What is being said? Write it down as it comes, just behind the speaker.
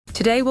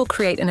Today we'll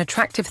create an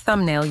attractive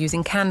thumbnail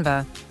using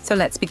Canva, so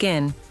let's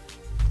begin.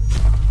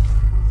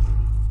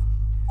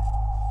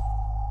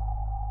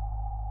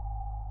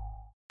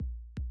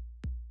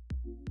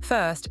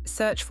 First,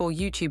 search for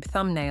YouTube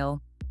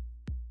thumbnail.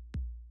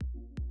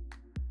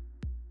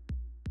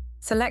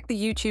 Select the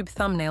YouTube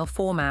thumbnail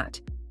format.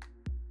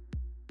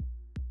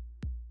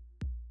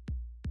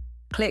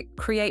 Click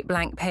Create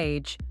Blank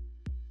Page.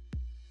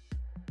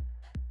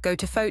 Go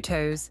to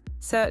Photos,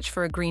 search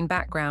for a green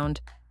background.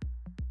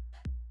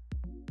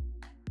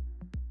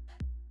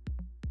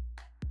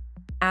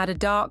 Add a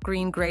dark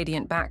green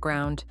gradient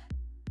background.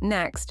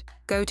 Next,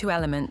 go to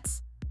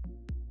Elements.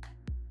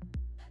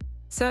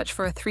 Search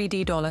for a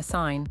 3D dollar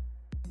sign.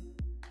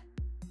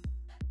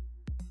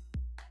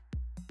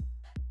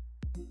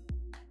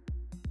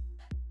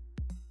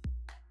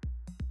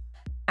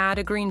 Add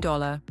a green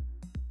dollar.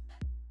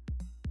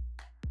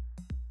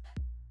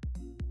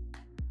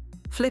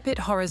 Flip it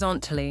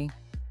horizontally.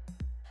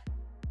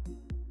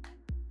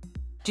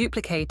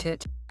 Duplicate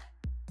it.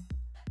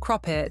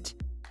 Crop it.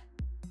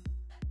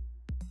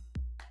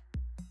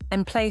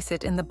 And place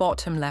it in the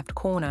bottom left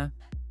corner.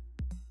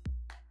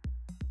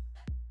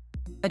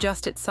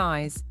 Adjust its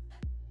size.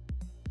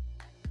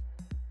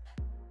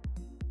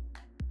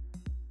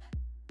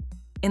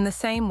 In the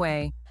same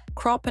way,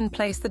 crop and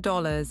place the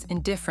dollars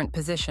in different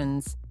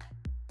positions.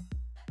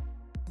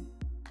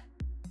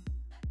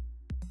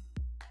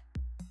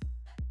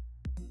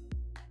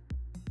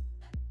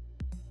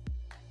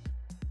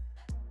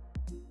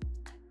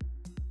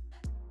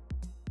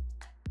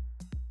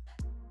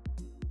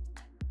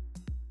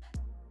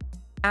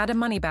 Add a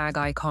money bag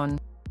icon.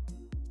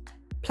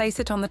 Place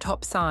it on the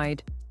top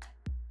side.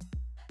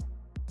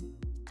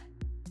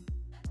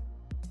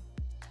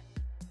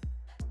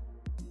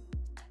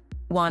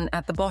 One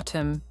at the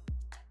bottom.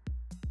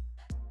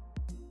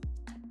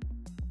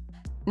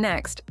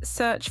 Next,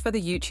 search for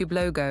the YouTube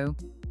logo.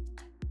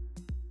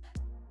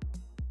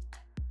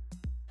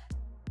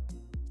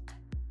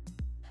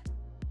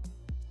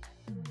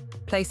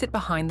 Place it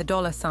behind the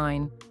dollar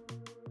sign.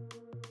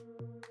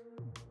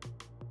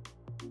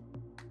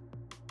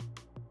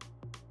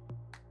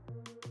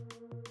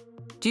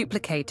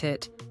 Duplicate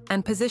it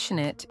and position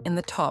it in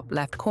the top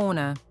left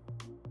corner.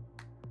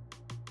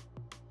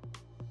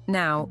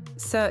 Now,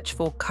 search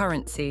for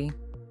currency.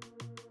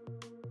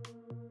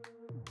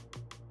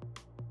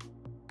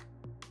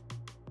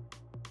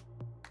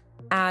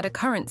 Add a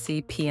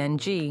currency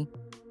PNG.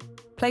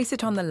 Place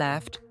it on the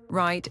left,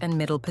 right, and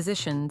middle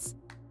positions.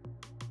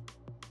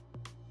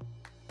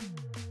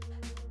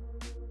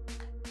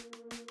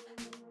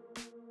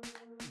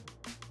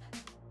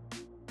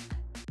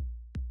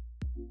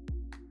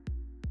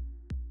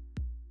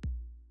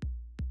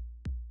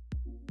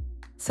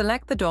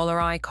 Select the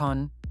dollar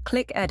icon,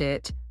 click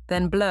Edit,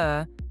 then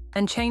Blur,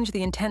 and change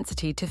the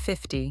intensity to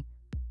 50.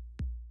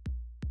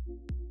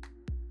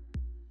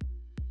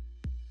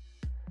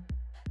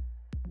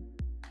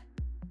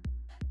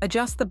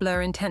 Adjust the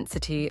blur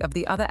intensity of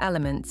the other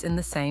elements in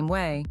the same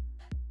way.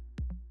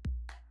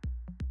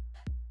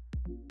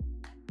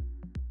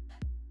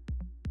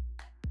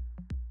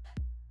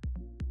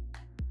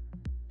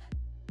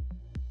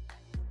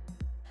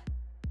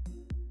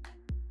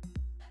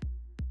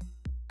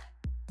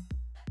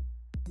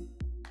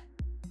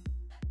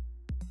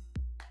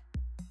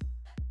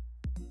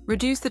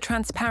 Reduce the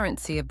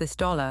transparency of this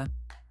dollar.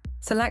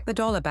 Select the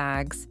dollar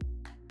bags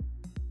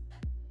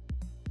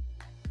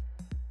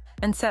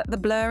and set the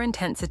blur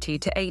intensity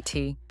to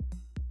 80.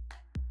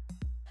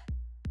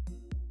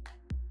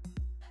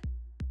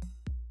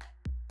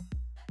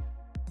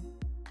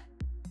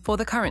 For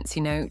the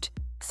currency note,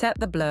 set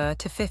the blur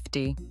to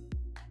 50.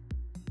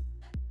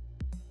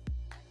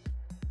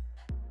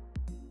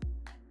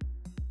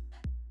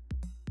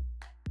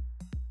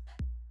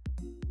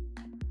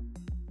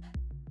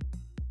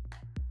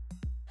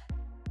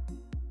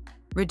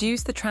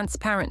 Reduce the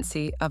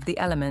transparency of the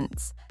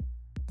elements.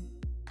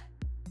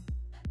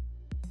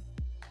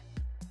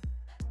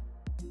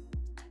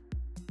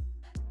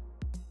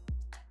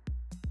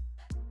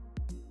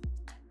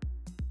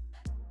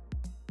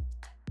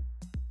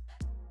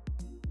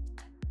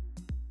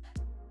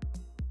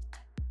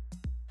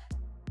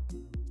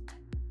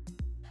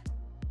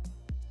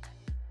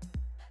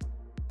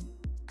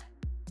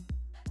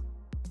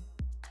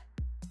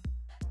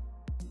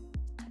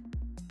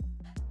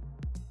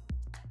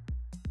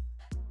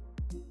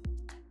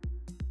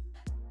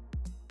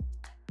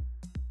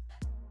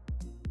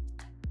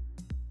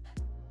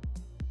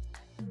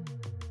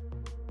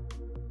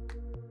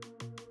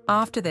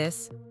 After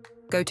this,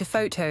 go to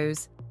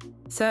Photos,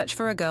 search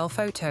for a girl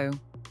photo.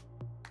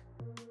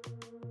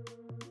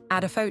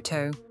 Add a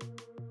photo.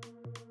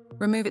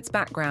 Remove its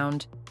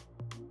background.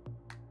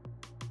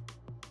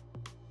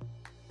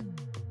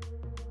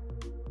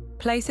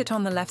 Place it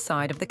on the left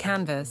side of the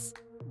canvas.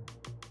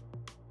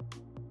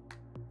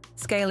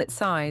 Scale its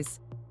size.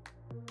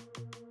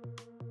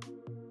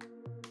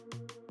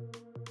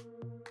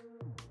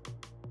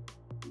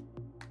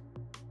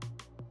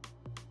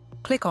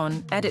 Click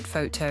on Edit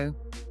Photo.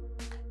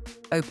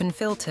 Open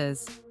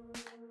Filters.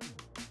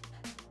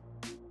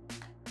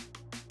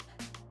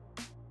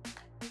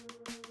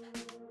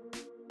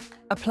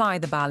 Apply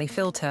the Bali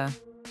filter.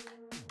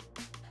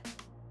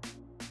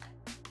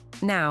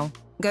 Now,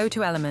 go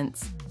to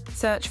Elements,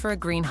 search for a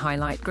green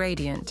highlight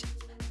gradient.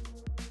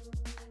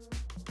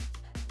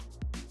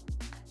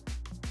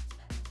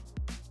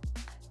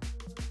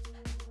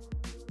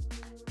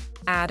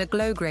 Add a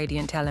glow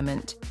gradient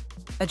element.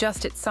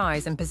 Adjust its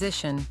size and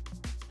position.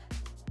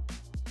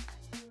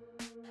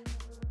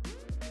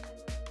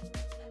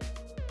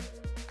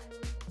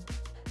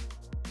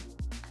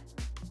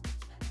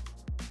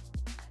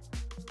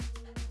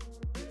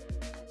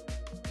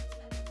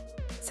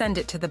 Send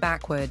it to the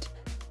backward.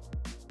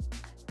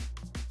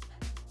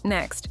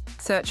 Next,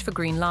 search for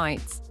green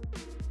lights.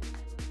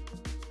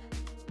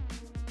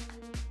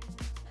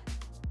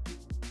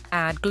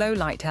 Add glow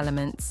light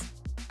elements.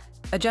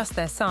 Adjust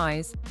their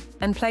size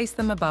and place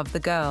them above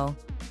the girl.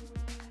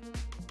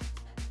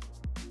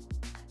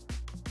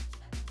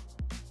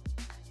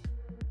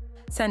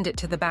 Send it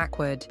to the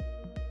backward.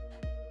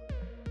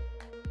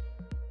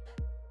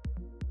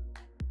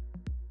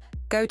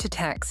 Go to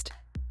Text,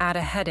 add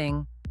a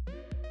heading.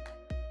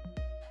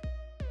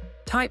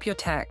 Type your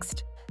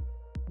text.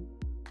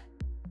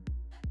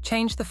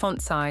 Change the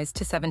font size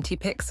to 70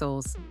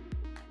 pixels.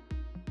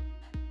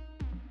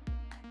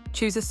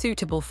 Choose a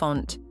suitable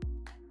font.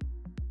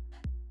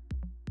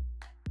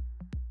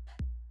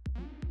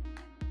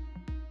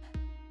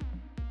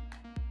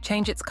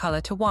 Change its color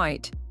to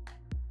white.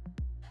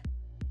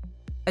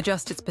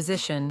 Adjust its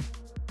position.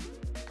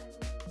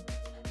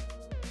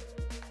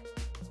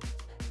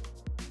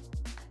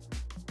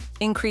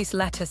 Increase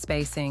letter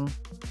spacing.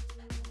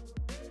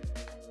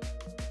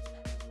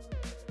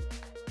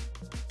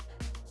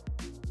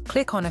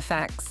 Click on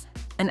Effects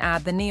and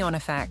add the neon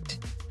effect.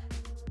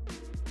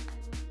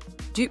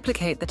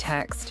 Duplicate the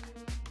text.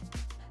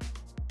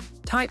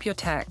 Type your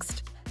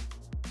text.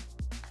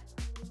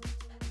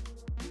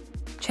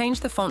 Change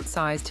the font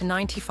size to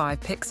 95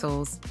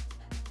 pixels.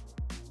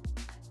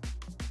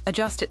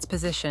 Adjust its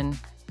position.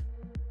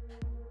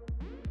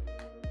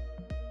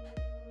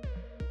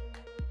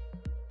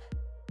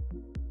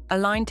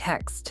 Align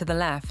text to the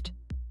left.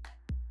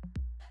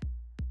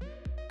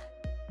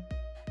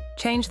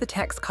 Change the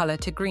text color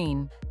to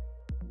green.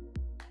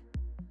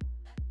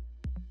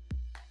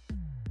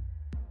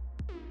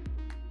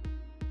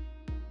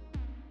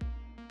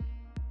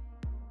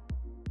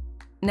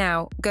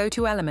 Now, go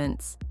to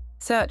Elements,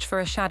 search for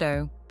a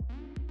shadow.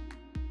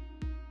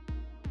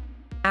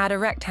 Add a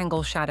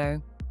rectangle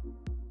shadow.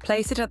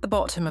 Place it at the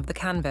bottom of the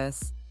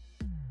canvas.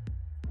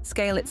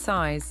 Scale its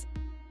size.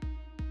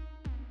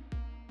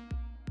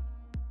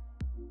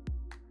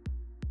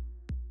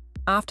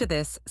 After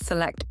this,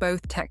 select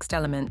both text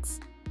elements.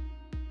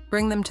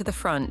 Bring them to the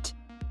front.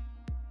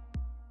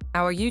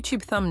 Our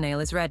YouTube thumbnail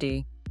is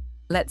ready.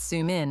 Let's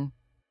zoom in.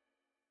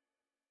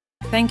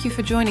 Thank you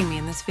for joining me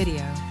in this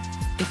video.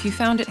 If you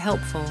found it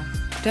helpful,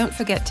 don't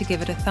forget to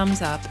give it a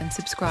thumbs up and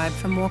subscribe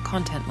for more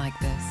content like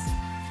this.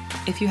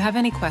 If you have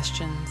any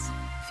questions,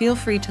 feel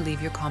free to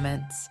leave your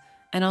comments,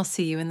 and I'll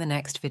see you in the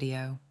next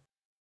video.